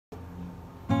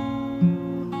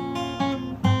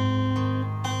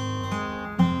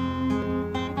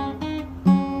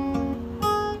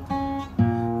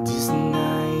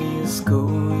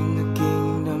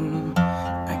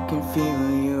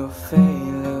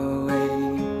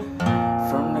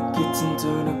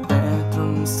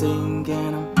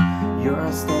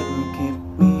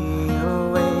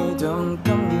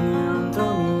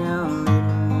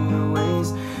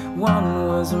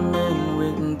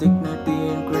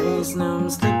grace. Now I'm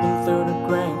slipping through the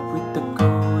crack with the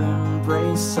cold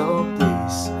embrace. So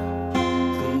please,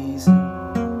 please,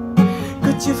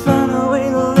 could you find a way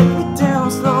to let me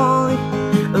down slowly?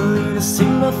 A little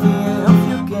sympathy I hope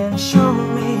you can show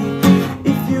me.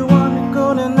 If you wanna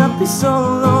go then I'll be so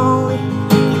lonely.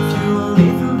 If you are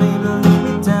leaving baby let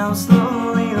me down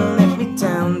slowly. Let me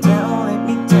down, down, let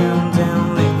me down,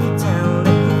 down, let me down,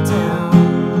 let me down.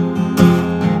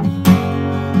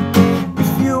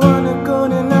 If you wanna go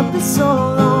then I'll be so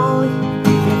lonely.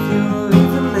 If you are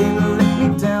leaving baby let me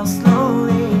down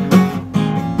slowly.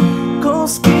 Cold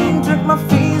skin drip my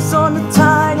feet on the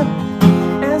tide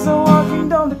as I'm walking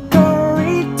down the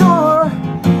corridor.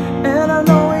 And I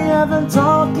know we haven't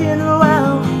talked in a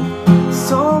while,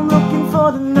 so I'm looking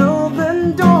for the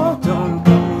open door. Don't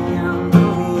cut me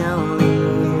out,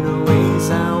 leave me the ways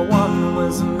I once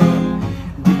was a man.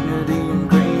 Dignity and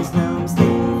grace, now I'm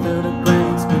slipping through the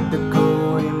cracks with the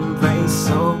cold embrace.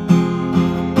 So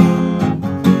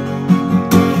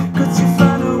could you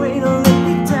find a way to let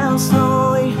me down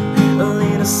slowly? A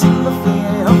little sympathy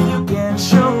I hope you can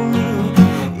show me.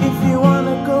 If you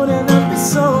wanna go then I'll be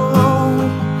so lonely.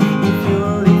 If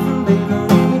you're leaving baby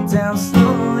let me down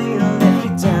slowly. Let me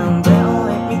down, down,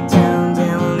 let me down,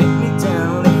 down, let me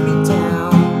down, let me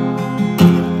down.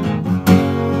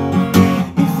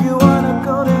 If you wanna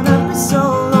go then I'll be so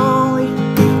lonely.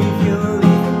 If you're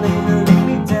leaving baby let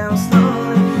me down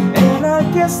slowly. And I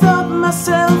can't stop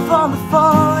myself from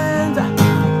falling down.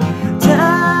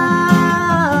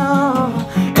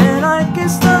 And I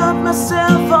can't stop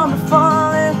myself from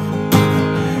falling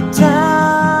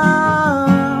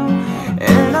down.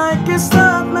 And I can't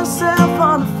stop myself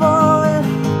from falling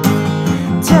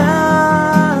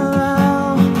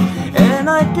down. And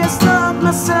I can't stop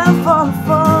myself from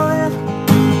falling.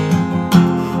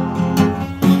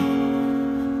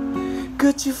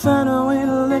 Could you find a way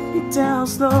to let me down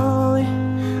slowly?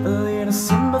 A little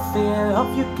sympathy I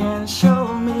hope you can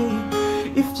show me.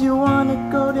 If you wanna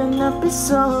go then I'll be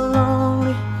so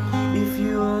lonely. If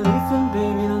you are leaving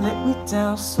baby let me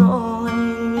down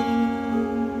slowly.